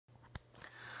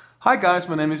Hi guys,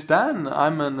 my name is Dan.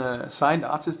 I'm an assigned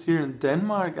artist here in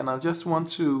Denmark, and I just want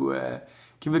to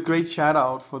give a great shout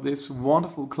out for this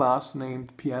wonderful class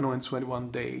named Piano in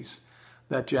 21 Days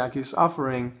that Jack is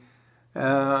offering.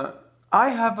 I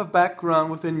have a background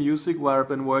within music where I've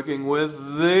been working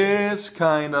with this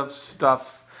kind of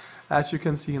stuff, as you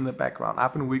can see in the background.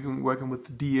 I've been working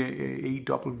with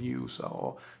DAWs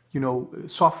or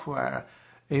software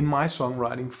in my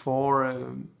songwriting for.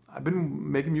 I've been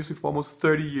making music for almost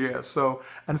 30 years, and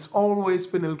it's always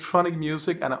been electronic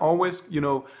music, and I always,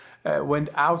 went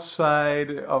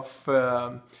outside of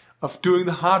doing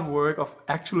the hard work of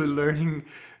actually learning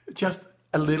just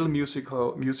a little music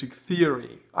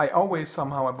theory. I always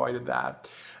somehow avoided that,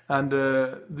 and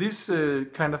this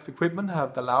kind of equipment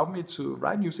have allowed me to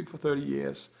write music for 30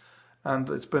 years, and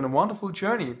it's been a wonderful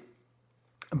journey.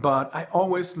 But I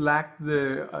always lacked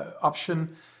the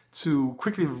option to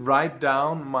quickly write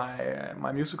down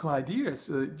my musical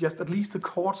ideas, just at least the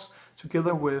chords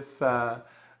together with the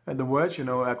words.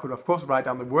 I could of course write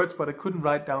down the words, but I couldn't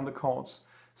write down the chords.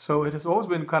 So it has always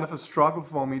been kind of a struggle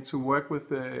for me to work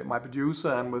with my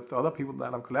producer and with other people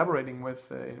that I'm collaborating with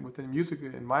within the music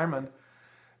environment,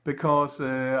 because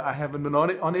I have been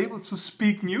unable to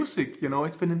speak music.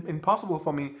 It's been impossible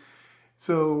for me.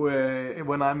 So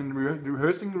when I'm in the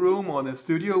rehearsing room or in the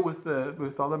studio with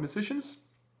other musicians,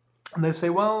 and they say,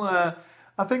 well,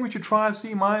 I think we should try a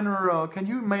C minor, or can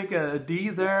you make a D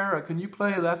there, or can you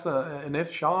play that's an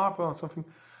F sharp or something?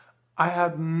 I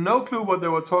had no clue what they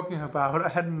were talking about. I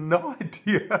had no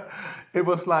idea. It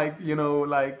was like,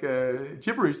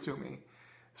 gibberish to me.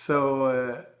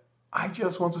 So I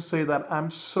just want to say that I'm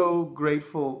so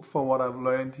grateful for what I've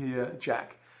learned here,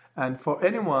 Jack. And for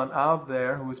anyone out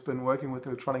there who has been working with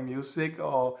electronic music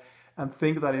and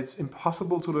think that it's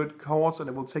impossible to learn chords and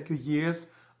it will take you years,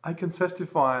 I can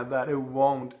testify that it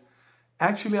won't.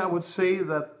 Actually, I would say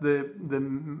that the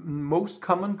most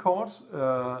common chords,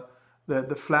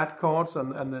 the flat chords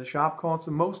and the sharp chords,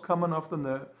 the most common often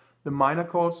the minor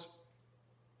chords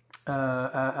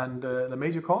and the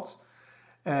major chords.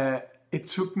 It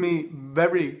took me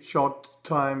very short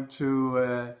time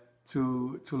to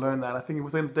learn that. I think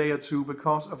within a day or two,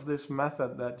 because of this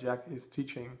method that Jack is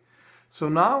teaching. So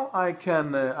now I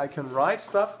can write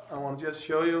stuff. I want to just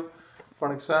show you. For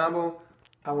an example,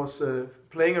 I was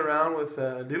playing around with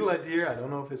a little idea. I don't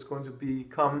know if it's going to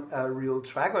become a real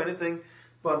track or anything,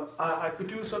 but I could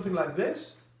do something like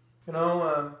this,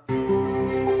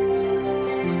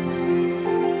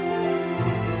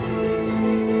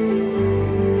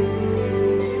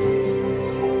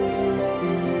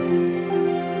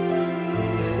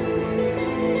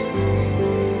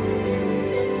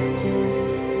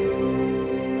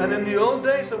 And in the old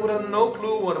days, I would have no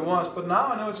clue what it was, but now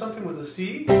I know it's something with a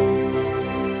C,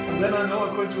 and then I know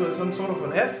I go to some sort of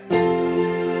an F,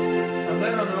 and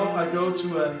then I know I go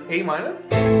to an A minor,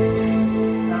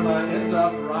 and I end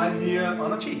up right here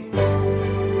on a G.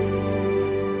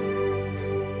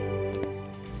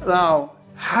 Now,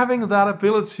 having that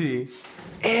ability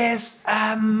is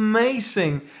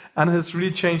amazing, and it has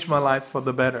really changed my life for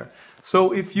the better.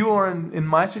 So if you are in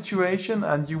my situation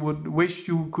and you would wish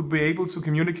you could be able to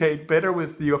communicate better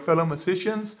with your fellow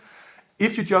musicians,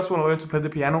 if you just want to learn to play the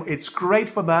piano, it's great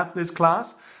for that, this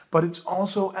class. But it's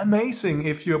also amazing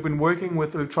if you've been working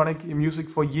with electronic music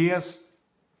for years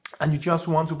and you just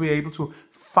want to be able to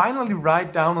finally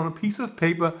write down on a piece of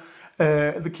paper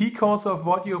the key chords of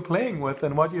what you're playing with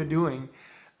and what you're doing.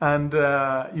 And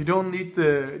you don't need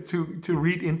to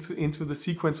read into the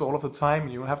sequence all of the time.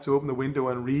 You have to open the window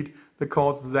and read the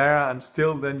chords there, and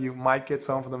still then you might get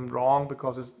some of them wrong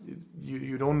because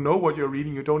you don't know what you're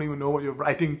reading. You don't even know what you're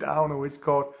writing down or which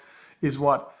chord is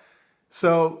what.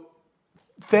 So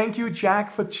thank you, Jack,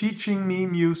 for teaching me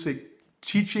music,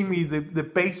 teaching me the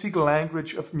basic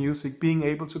language of music. Being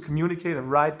able to communicate and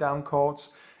write down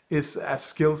chords is a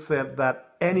skill set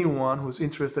that anyone who's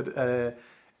interested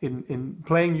in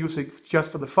playing music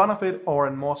just for the fun of it or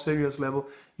in more serious level,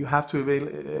 you have to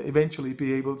eventually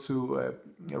be able to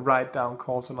write down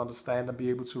chords and understand and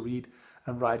be able to read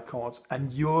and write chords.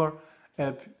 And your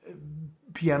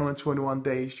Piano in 21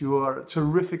 Days, your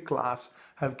terrific class,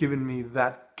 have given me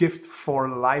that gift for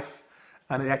life.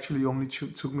 And it actually only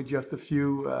took me just a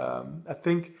few, I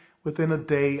think within a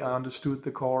day I understood the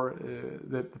core,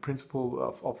 the principle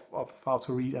of how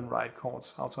to read and write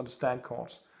chords, how to understand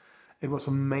chords. It was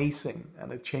amazing,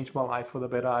 and it changed my life for the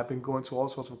better. I've been going to all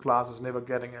sorts of classes, never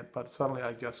getting it, but suddenly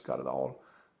I just got it all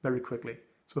very quickly.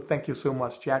 So thank you so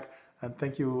much, Jack, and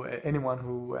thank you anyone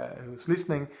who's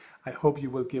listening. I hope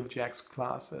you will give Jack's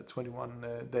class,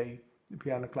 21-day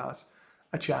piano class,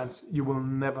 a chance. You will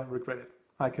never regret it.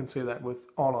 I can say that with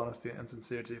all honesty and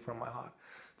sincerity from my heart.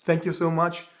 Thank you so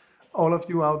much, all of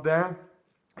you out there.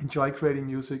 Enjoy creating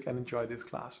music and enjoy this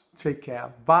class. Take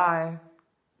care. Bye.